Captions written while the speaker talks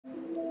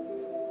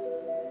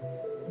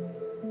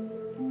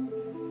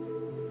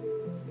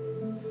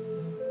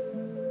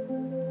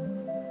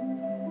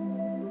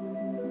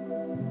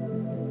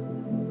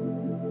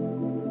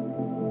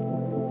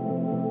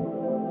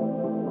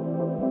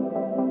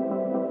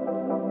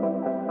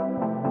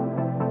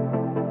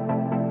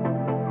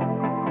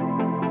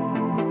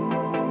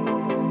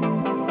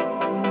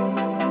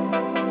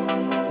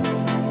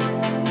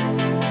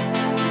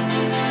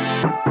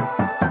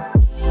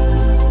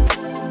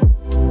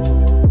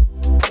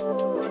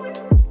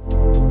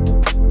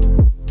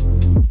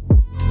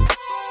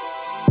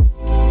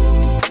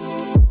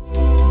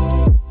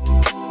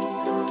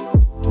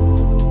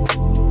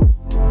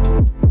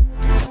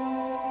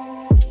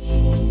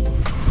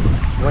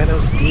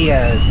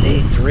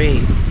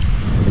3.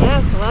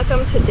 Yes,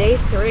 welcome to day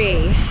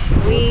 3.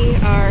 We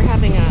are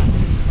having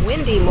a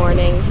windy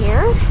morning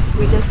here.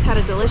 We just had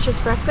a delicious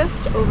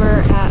breakfast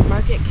over at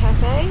Market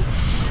Cafe.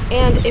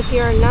 And if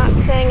you're not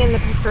staying in the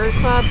Preferred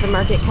Club, the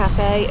Market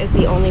Cafe is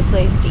the only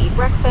place to eat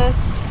breakfast.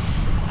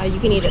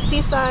 You can eat at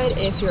Seaside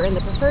if you're in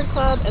the Preferred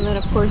Club, and then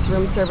of course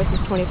room service is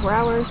 24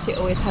 hours, so you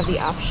always have the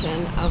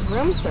option of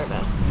room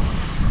service.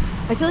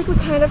 I feel like we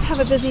kind of have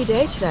a busy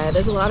day today.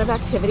 There's a lot of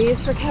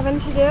activities for Kevin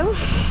to do.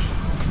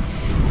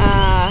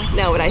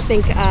 No, but I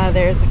think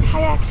there's a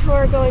kayak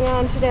tour going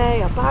on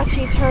today, a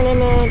bocce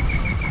tournament,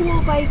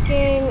 pool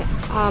biking,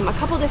 a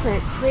couple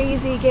different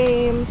crazy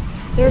games.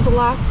 There's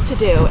lots to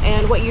do,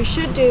 and what you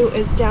should do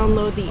is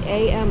download the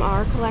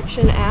AMR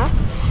Collection app,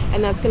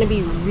 and that's going to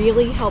be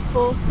really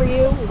helpful for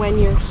you when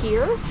you're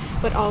here.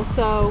 But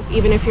also,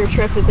 even if your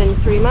trip is in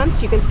 3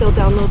 months, you can still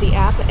download the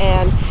app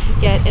and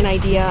get an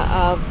idea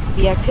of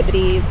the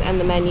activities and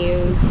the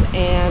menus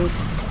and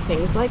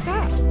things like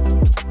that.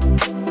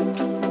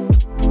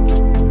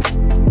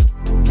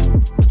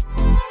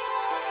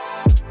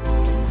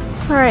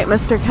 All right,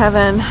 Mr.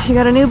 Kevin, you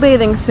got a new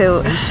bathing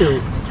suit. New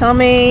suit. Tell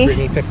me.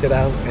 Brittany picked it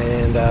out,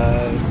 and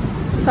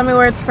tell me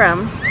where it's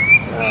from.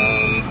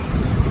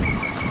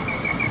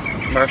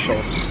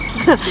 Marshalls.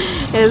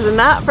 It is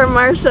not from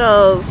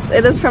Marshalls.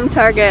 It is from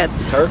Target.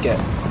 Target.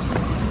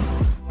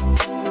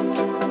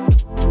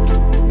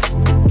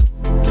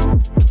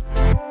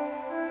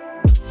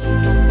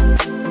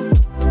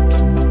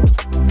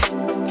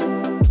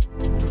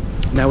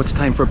 Now it's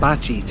time for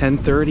bocce,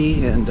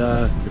 10:30, and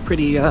they're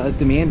pretty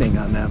demanding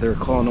on that. They're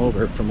calling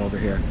over from over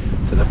here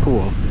to the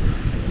pool,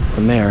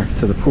 from there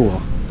to the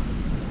pool.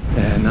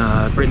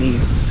 And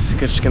Brittany's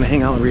just gonna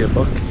hang out and read a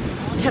book.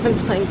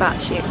 Kevin's playing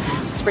bocce.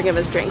 Let's bring him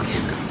his drink.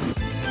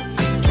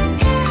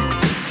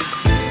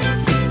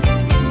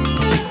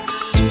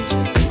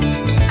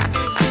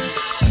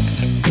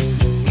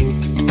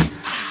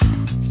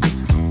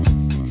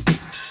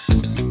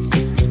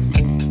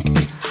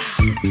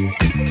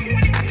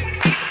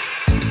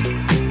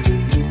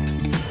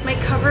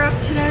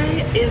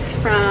 Is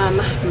from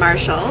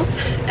Marshalls,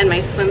 and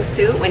my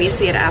swimsuit, when you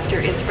see it after,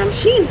 is from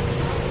Shein.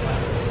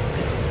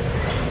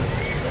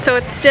 So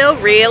it's still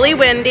really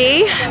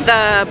windy.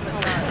 The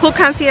pool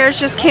concierge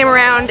just came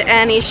around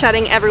and he's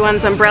shutting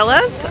everyone's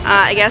umbrellas.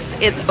 I guess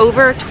it's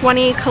over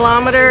 20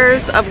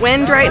 kilometers of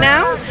wind right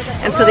now,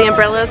 and so the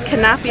umbrellas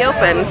cannot be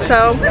open.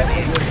 So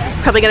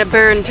probably gonna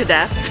burn to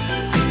death.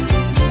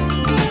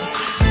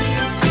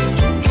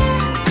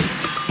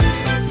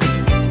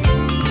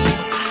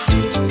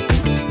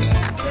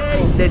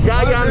 The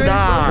giant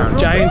darts.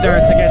 Giant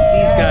darts against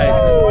these guys.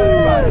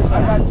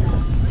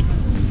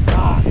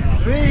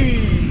 3.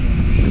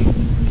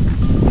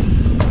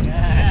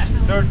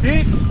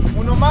 13.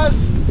 Uno más.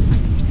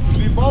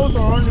 We both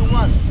or only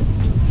one.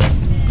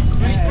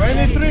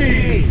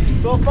 23.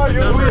 So far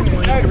you're Number winning.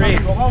 23.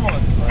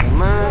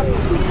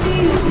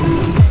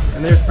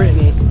 And there's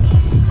Brittany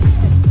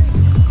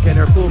getting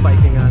her pool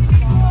biking on.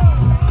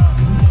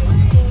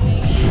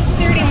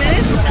 30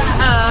 minutes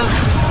of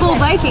pool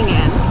biking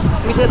in.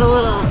 We did a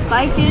little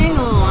biking,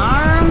 a little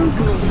arms, a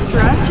little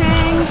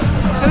stretching.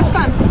 It was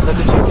fun. Look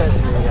at you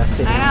getting your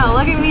activity. I know,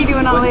 look at me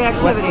doing all the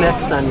activities. What's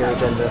next on your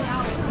agenda?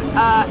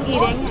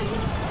 Eating.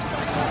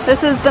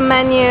 This is the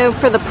menu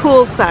for the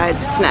poolside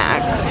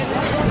snacks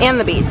and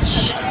the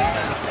beach.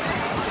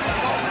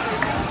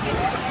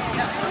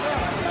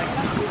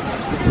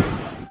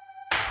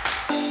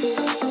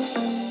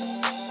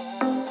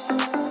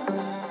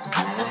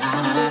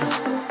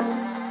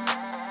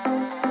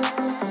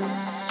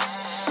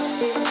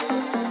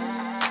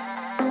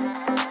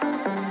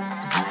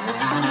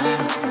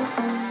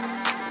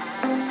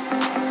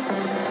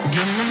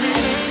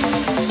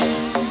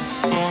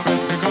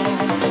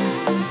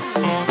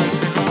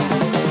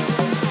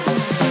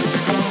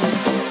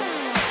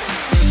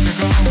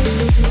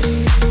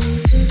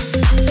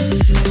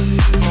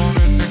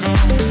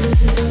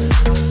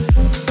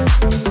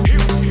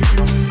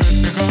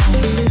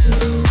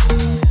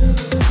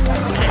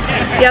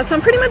 Yeah, so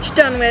I'm pretty much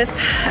done with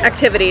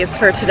activities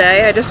for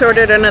today. I just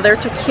ordered another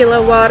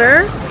tequila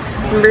water.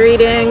 I'm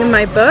reading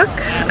my book.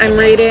 I'm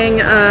reading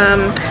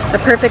The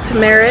Perfect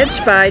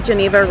Marriage by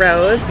Geneva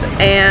Rose,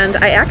 and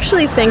I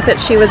actually think that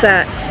she was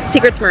at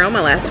Secrets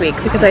Maroma last week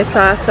because I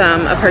saw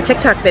some of her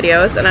TikTok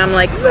videos and I'm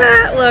like,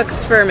 that looks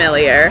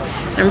familiar.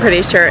 I'm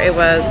pretty sure it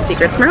was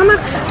Secrets Maroma,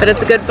 but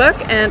it's a good book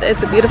and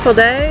it's a beautiful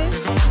day.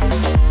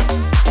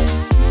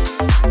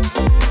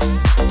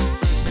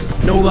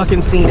 No luck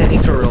in seeing any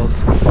turtles.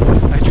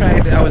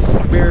 I was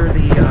where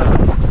the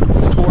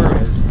tour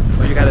is,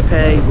 but you gotta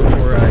pay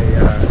for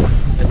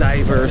a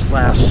diver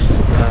slash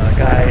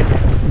guide,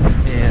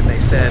 and they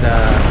said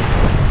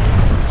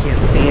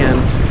can't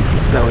stand,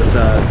 because I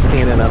was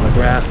standing on the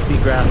grass,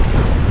 seagrass.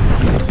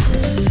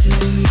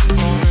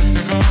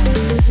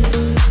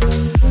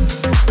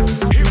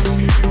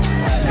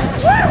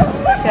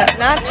 Got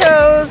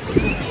nachos,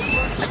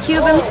 a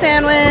Cuban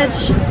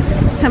sandwich,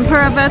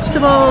 tempura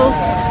vegetables,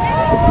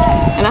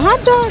 and a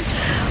hot dog.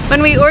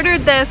 When we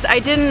ordered this, I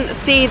didn't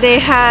see they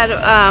had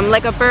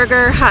like a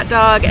burger, hot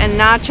dog, and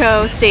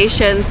nacho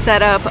station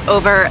set up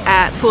over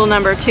at pool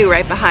number 2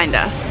 right behind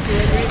us.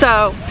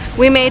 So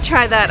we may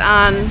try that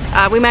on,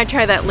 we might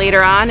try that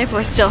later on if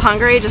we're still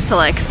hungry, just to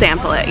like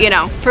sample it, you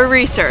know, for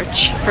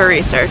research for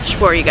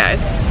you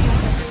guys.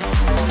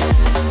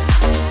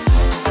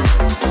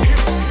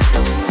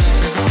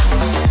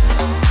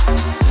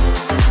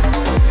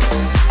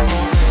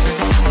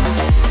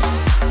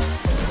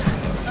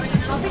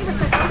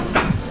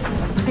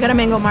 I got a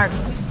mango mark.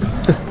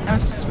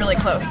 That was just really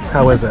close.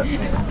 How is it?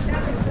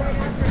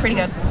 Pretty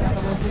good.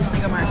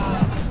 Mango mark.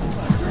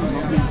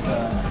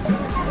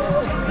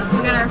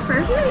 We got our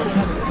first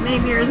mini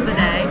beers of the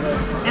day,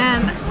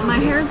 and my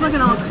hair is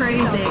looking all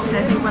crazy because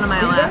I think one of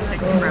my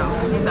elastics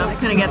broke. So I'm just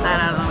gonna get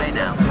that out of the way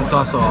now. It's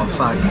also all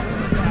fun.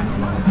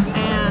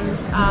 And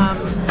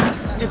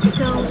it's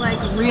still like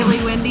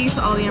really windy,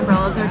 so all the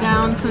umbrellas are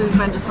down. So we've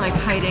been just like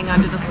hiding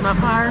under the swim up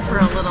bar for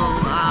a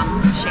little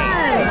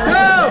shade.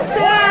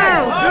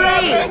 2,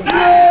 3,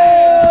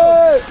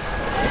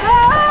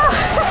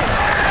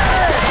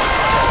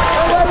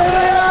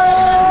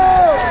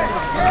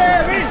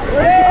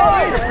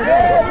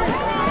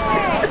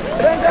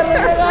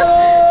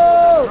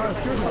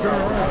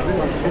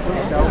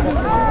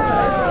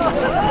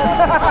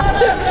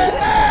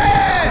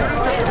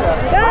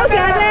 Go,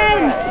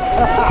 Kevin!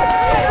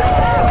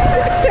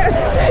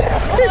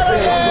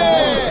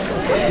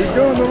 He's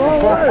going the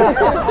wrong way.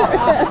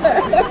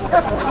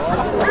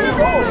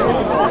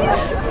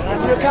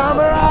 Your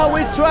camera,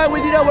 we tried, we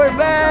did our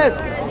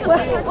best. What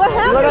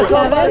happened, We're gonna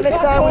come back Kevin?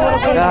 next time. We're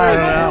gonna be I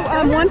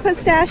don't know. One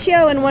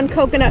pistachio and one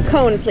coconut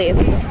cone, please.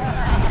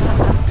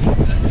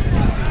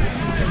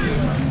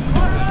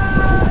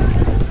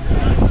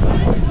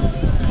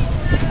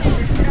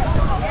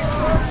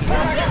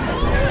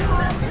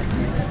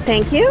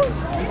 Thank you.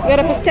 You got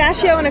a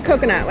pistachio and a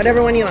coconut,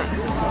 whatever one you want.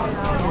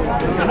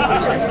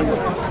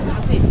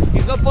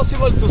 It's not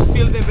possible to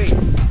steal the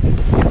base.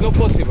 It's not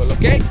possible,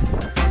 okay?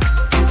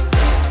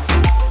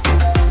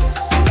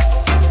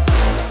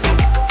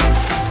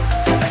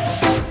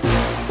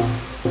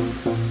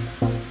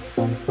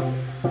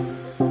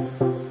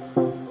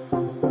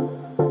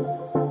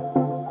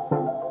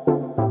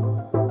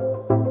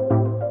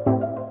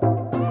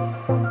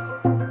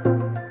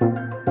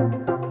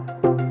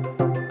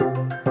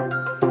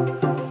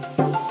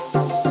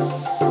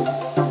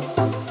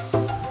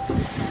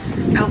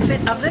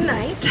 Outfit of the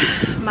night.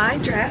 My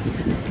dress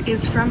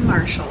is from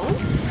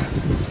Marshall's,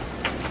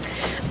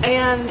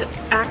 and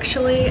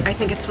actually I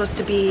think it's supposed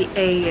to be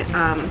a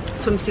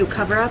swimsuit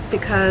cover-up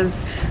because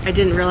I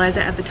didn't realize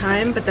it at the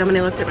time, but then when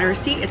I looked at my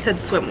receipt it said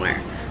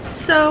swimwear,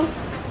 so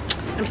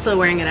I'm still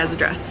wearing it as a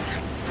dress.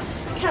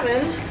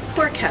 Kevin,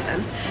 poor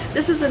Kevin,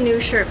 this is a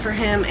new shirt for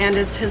him and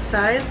it's his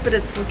size, but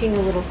it's looking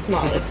a little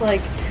small. It's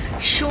like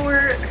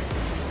short.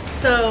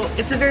 So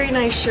it's a very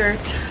nice shirt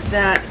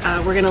that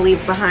we're gonna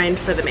leave behind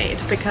for the maid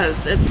because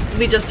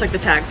we just took the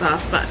tags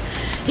off, but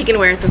he can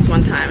wear it this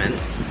one time and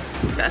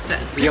that's it.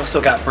 We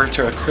also got burnt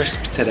to a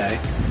crisp today.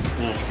 I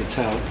don't know if you could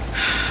tell.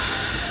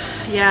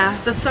 Yeah,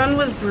 the sun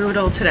was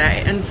brutal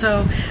today, and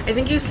so I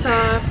think you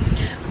saw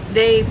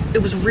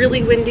it was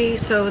really windy,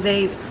 so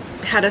they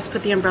had us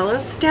put the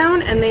umbrellas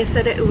down and they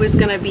said it was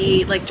gonna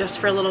be like just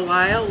for a little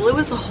while. Well, it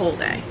was the whole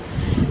day.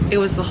 It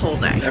was the whole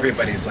day.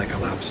 Everybody's like a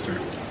lobster.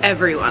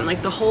 Everyone,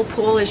 like the whole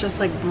pool is just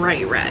like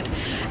bright red.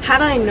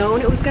 Had I known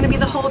it was going to be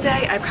the whole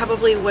day, I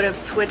probably would have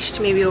switched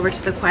maybe over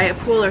to the quiet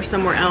pool or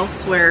somewhere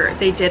else where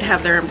they did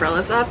have their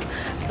umbrellas up,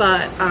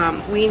 but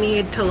we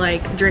need to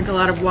like drink a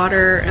lot of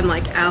water and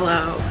like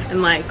aloe,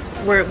 and like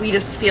we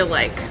just feel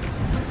like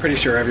Pretty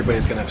sure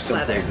everybody's gonna have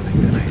silk Leather.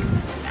 poisoning tonight.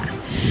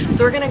 yeah.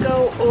 So we're gonna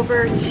go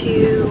over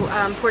to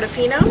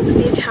Portofino,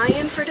 the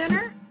Italian, for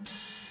dinner.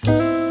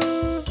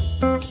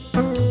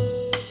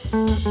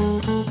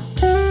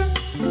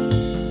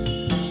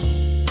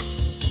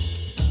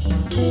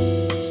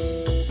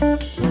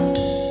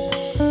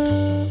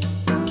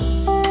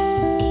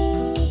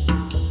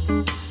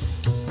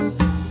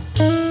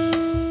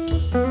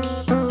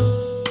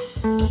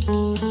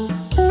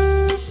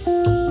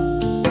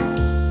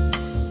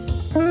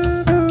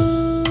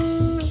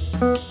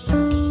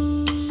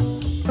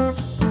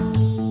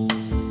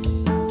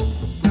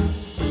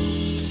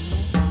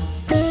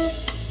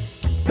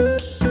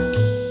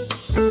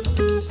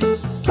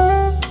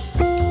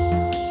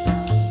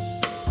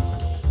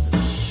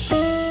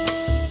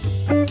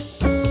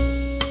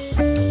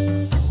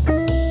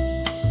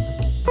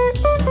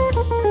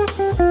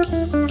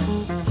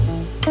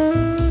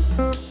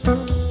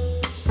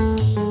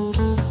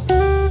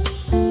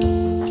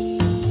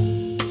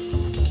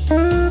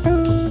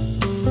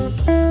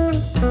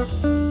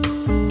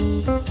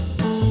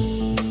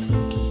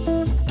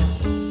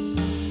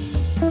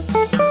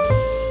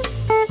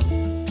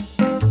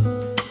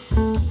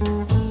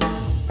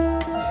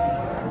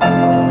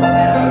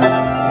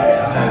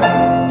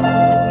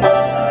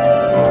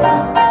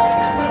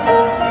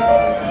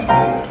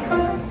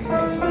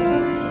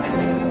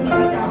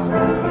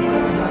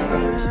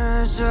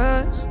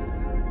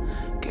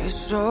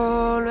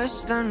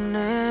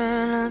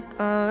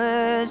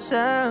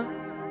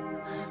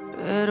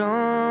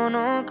 pero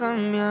no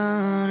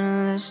cambiar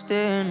el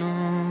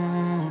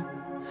destino.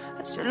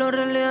 Hacerlo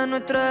realidad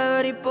nuestro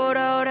deber y por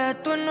ahora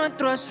esto es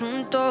nuestro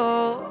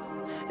asunto.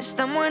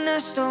 Estamos en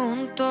esto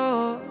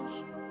juntos,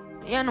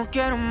 ya no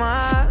quiero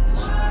más.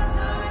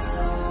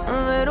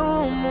 Ver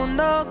un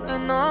mundo que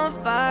no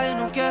falle,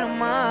 no quiero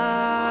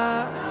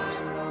más.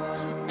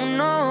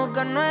 Uno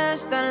que no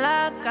está en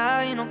la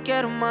calle, no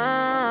quiero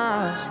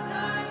más.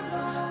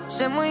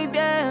 Sé muy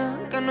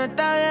bien que no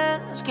está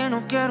bien, es que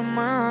no quiero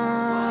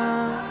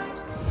más.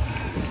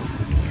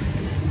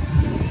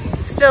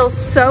 Still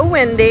so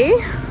windy.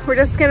 We're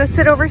just gonna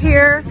sit over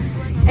here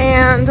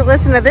and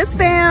listen to this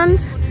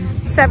band.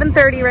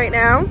 7:30 right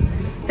now.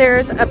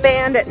 There's a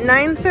band at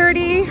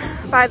 9:30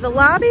 by the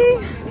lobby.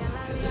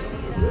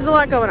 There's a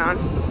lot going on.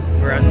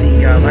 We're at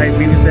the live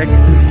music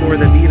for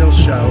the Beatles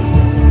show.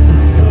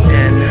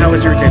 And how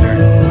was your dinner?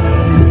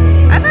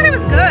 I thought it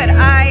was good.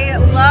 I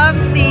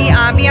loved the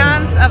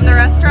ambiance of the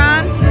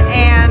restaurant,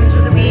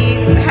 and we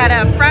had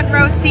a front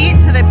row seat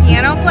to the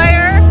piano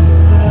player.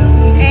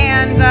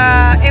 And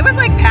it was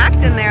like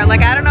packed in there.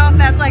 Like, I don't know if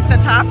that's like the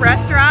top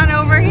restaurant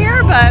over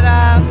here, but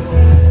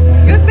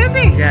it was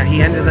busy. Yeah,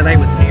 he ended the night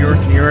with New York,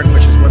 New York,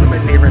 which is one of my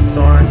favorite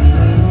songs.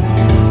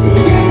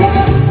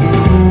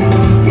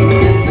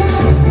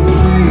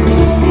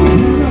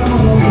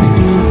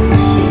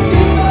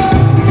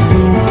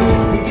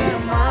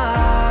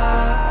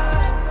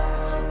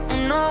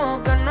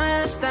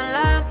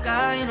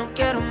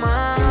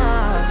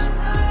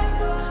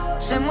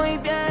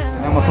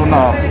 Tenemos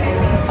una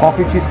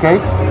coffee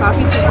cheesecake,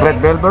 red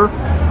velvet,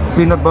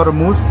 peanut butter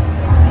mousse.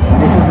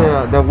 This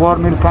is the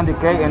warm milk candy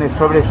cake and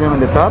strawberry cream on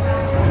the top,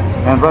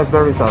 and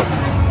raspberry sauce.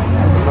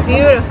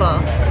 Beautiful.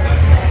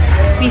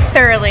 We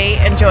thoroughly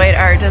enjoyed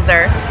our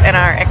desserts and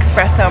our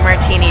espresso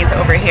martinis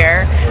over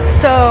here.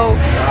 So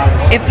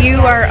if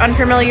you are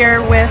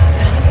unfamiliar with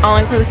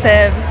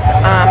all-inclusives,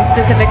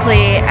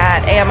 specifically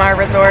at AMR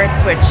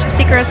Resorts, which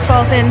Secrets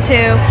falls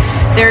into,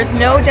 there's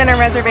no dinner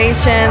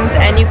reservations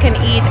and you can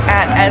eat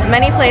at as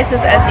many places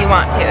as you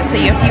want to. So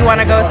if you want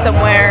to go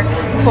somewhere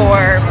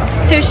for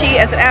sushi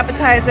as an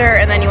appetizer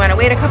and then you want to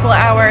wait a couple of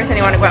hours and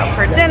you want to go out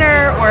for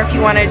dinner, or if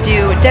you want to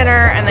do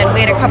dinner and then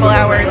wait a couple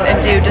hours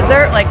and do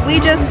dessert like we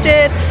just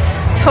did,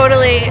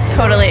 totally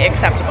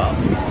acceptable.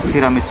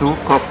 Tiramisu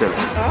cocktail.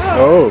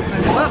 Oh.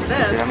 I love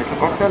this. Tiramisu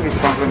cocktail is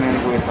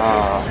complemented with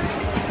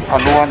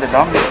Kahlua and the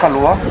dum,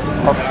 Kahlua,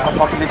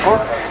 hot liquor,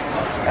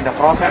 and the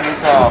frozen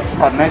is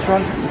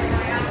carnation,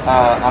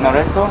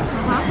 amaretto,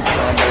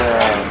 and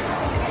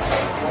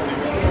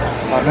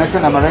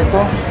carnation,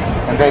 amaretto,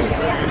 and dates.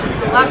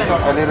 Love it.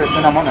 A little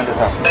cinnamon and the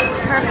top.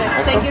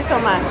 Perfect. Thank you so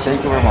much.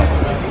 Thank you very much.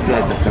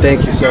 Yes.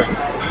 Thank you, sir.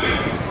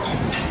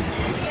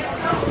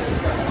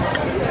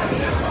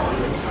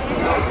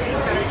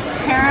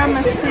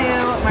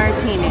 Tiramisu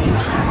martini.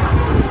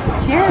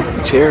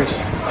 Cheers. Cheers.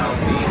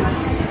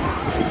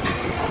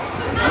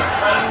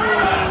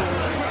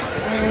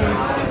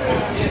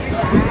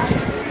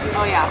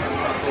 Oh yeah.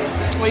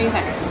 What do you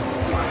think?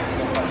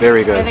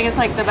 Very I good. think it's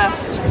like the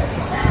best.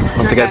 I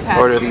don't think I'd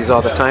order these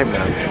all the time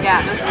now.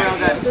 Yeah, this is real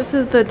good. This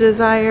is the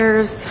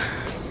Desires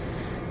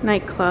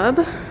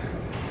nightclub.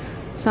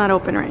 It's not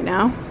open right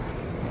now.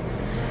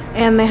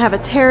 And they have a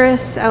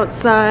terrace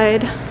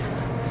outside.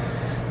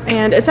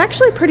 And it's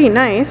actually pretty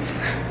nice.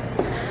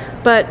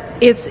 But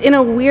it's in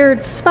a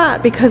weird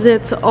spot because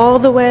it's all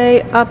the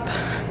way up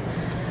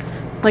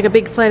like a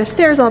big flight of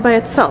stairs all by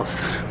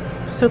itself.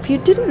 So if you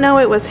didn't know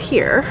it was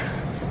here,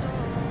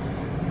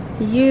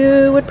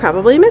 you would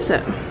probably miss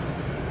it.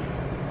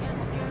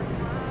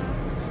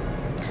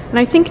 And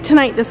I think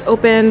tonight this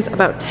opens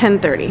about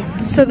 10:30.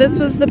 So this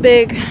was the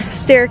big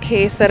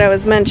staircase that I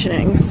was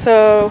mentioning.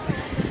 So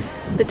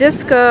the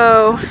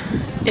disco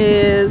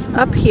is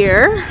up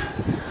here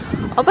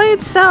all by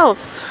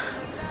itself.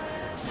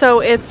 So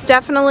it's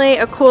definitely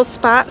a cool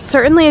spot.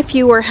 Certainly if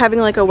you were having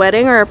like a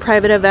wedding or a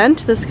private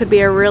event, this could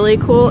be a really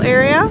cool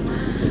area.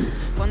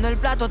 Cuando el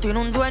plato tiene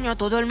un dueño,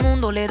 todo el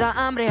mundo le da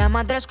hambre a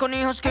madres con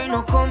hijos que hoy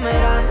no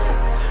comerán.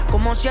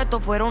 Como si esto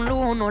fuera un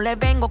lujo, no le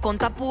vengo con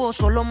tapujos,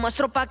 solo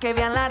muestro pa' que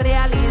vean la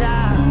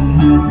realidad.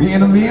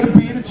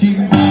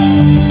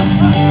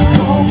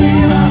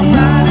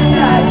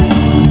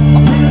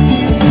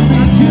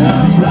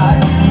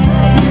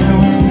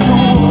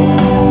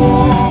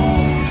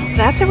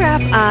 That's a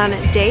wrap on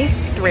day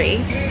 3.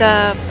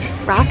 The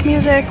rock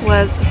music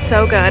was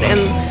so good,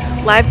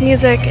 and live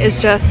music is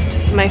just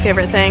my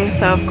favorite thing,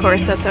 so of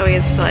course that's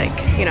always like,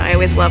 you know, I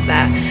always love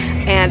that.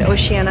 And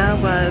Oceana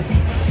was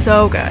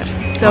so good,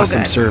 so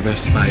Awesome good.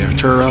 service by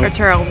Arturo.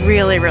 Arturo,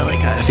 really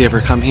good. If you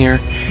ever come here,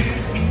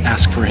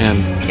 ask for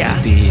him. Yeah.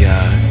 At the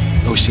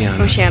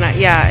Oceana. Oceana,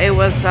 yeah, it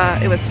was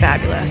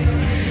fabulous.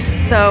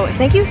 So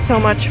thank you so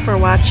much for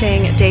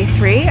watching day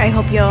 3. I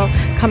hope you'll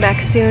come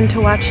back soon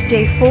to watch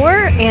day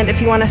 4. And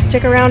if you want to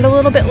stick around a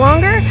little bit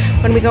longer,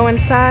 when we go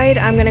inside,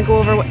 I'm going to go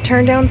over what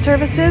turn down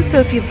service is. So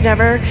if you've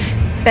never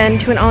been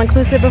to an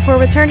all-inclusive before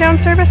with turn down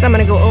service, I'm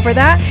going to go over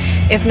that.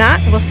 If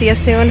not, we'll see you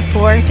soon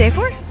for day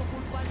 4.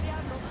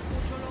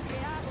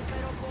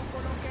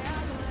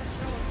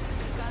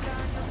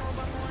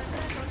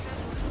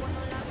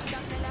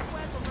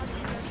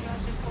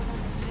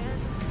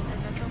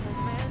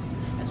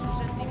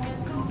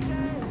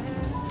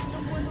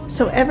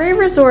 So every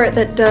resort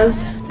that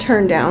does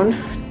turn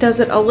down does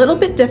it a little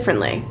bit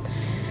differently.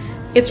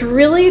 It's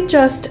really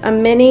just a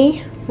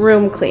mini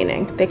room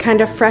cleaning. They kind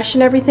of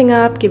freshen everything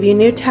up, give you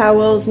new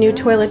towels, new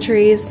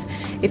toiletries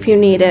if you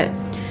need it.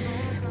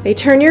 They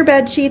turn your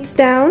bed sheets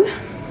down,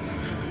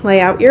 lay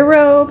out your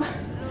robe,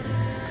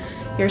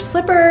 your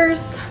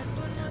slippers,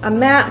 a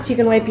mat so you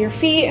can wipe your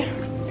feet.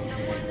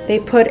 They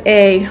put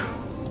a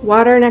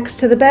water next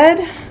to the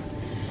bed.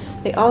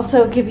 They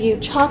also give you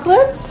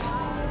chocolates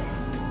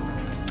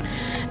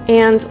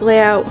and lay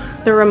out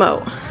the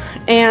remote.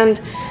 And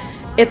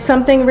it's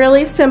something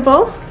really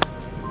simple.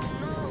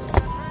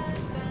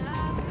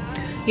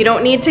 You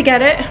don't need to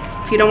get it.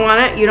 If you don't want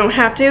it, you don't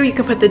have to. You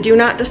can put the do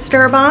not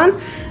disturb on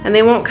and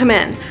they won't come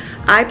in.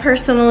 I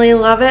personally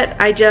love it.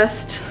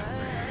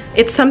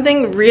 It's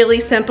something really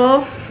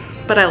simple,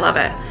 but I love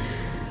it.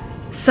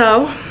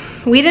 So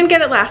we didn't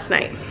get it last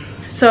night.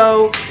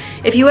 So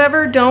if you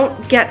ever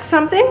don't get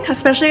something,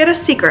 especially at a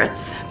Secrets,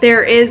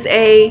 there is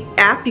a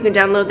app. You can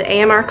download the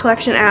AMR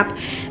Collection app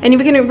and you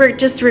can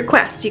just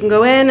request. You can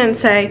go in and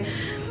say,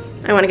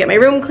 I want to get my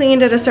room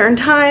cleaned at a certain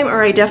time,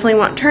 or I definitely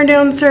want turn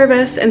down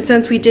service. And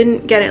since we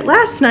didn't get it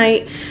last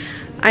night,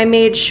 I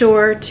made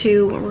sure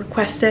to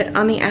request it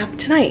on the app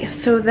tonight.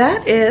 So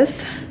that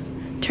is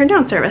turn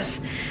down service.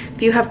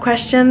 If you have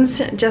questions,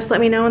 just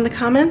let me know in the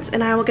comments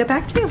and I will get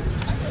back to you.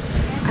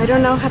 I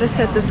don't know how to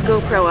set this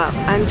GoPro up.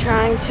 I'm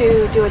trying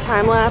to do a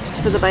time lapse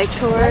for the bike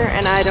tour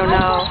and I don't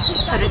know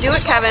how to do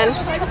it. Kevin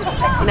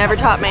never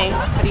taught me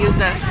how to use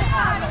this.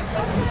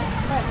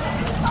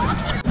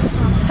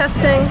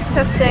 Testing,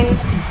 testing,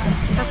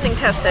 testing,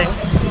 testing.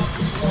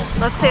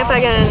 Let's see if I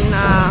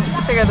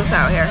can figure this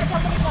out here.